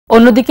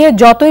অন্যদিকে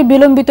যতই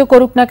বিলম্বিত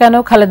করুক না কেন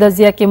খালেদা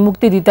জিয়াকে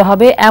মুক্তি দিতে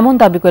হবে এমন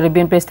দাবি করে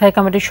বিএনপি স্থায়ী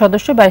কমিটির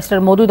সদস্য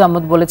ব্যারিস্টার মওদুদ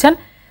আহমদ বলেছেন,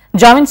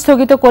 জামিন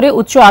স্থগিত করে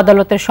উচ্চ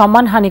আদালতের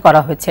সম্মানহানি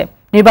করা হয়েছে।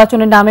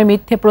 নির্বাচনের নামে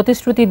মিথ্যে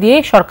প্রতিশ্রুতি দিয়ে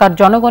সরকার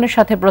জনগণের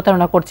সাথে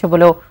প্রতারণা করছে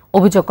বলেও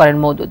অভিযোগ করেন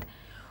মওদুদ।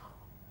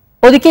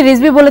 ওদিকে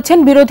রিজভী বলেছেন,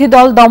 বিরোধী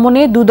দল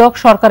দমনে দুদক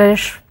সরকারের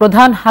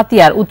প্রধান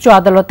হাতিয়ার। উচ্চ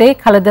আদালতে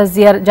খালেদা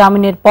জিয়ার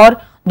জামিনের পর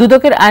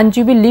দুদকের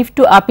আইনজীবী লিভ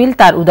টু আপিল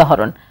তার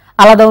উদাহরণ।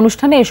 আলাদা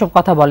অনুষ্ঠানে এসব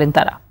কথা বলেন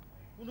তারা।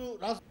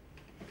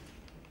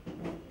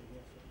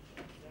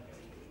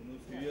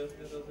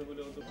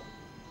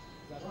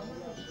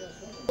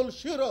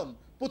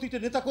 প্রতিটি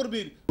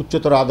নেতাকর্মীর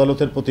উচ্চতর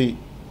আদালতের প্রতি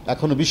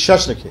এখনো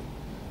বিশ্বাস রেখে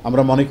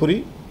আমরা মনে করি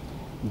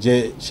যে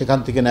সেখান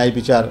থেকে ন্যায়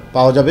বিচার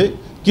পাওয়া যাবে।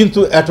 কিন্তু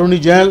অ্যাটর্নি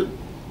জেনারেল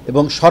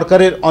এবং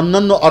সরকারের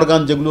অন্যান্য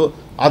অর্গান যেগুলো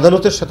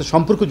আদালতের সাথে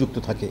সম্পর্কযুক্ত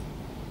থাকে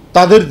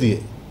তাদের দিয়ে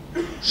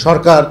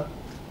সরকার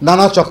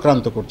নানা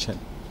চক্রান্ত করছেন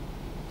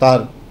তার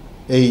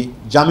এই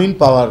জামিন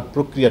পাওয়ার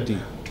প্রক্রিয়াটি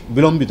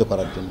বিলম্বিত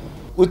করার জন্য।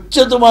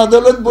 উচ্চতম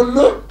আদালত বলল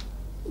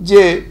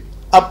যে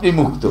আপনি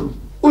মুক্ত।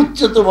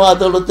 উচ্চতম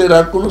আদালতের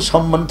আর কোনো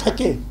সম্মান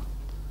থাকে?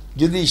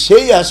 যদি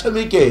সেই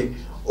আসামিকে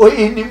ওই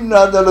নিম্ন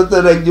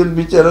আদালতের একজন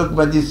বিচারক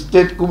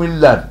ম্যাজিস্ট্রেট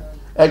কুমিল্লার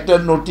একটা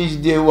নোটিশ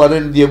দিয়ে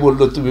ওয়ারেন্ট দিয়ে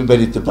বলল তুমি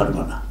বেরিতে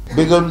পারবে না।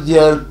 বেগম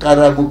জিয়ার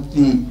কারা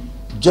মুক্তি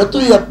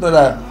যতই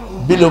আপনারা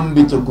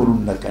বিলম্বিত করুন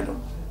না কেন,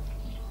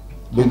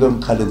 বেগম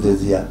খালেদা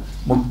জিয়া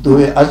মুক্ত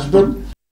হয়ে আসবেন।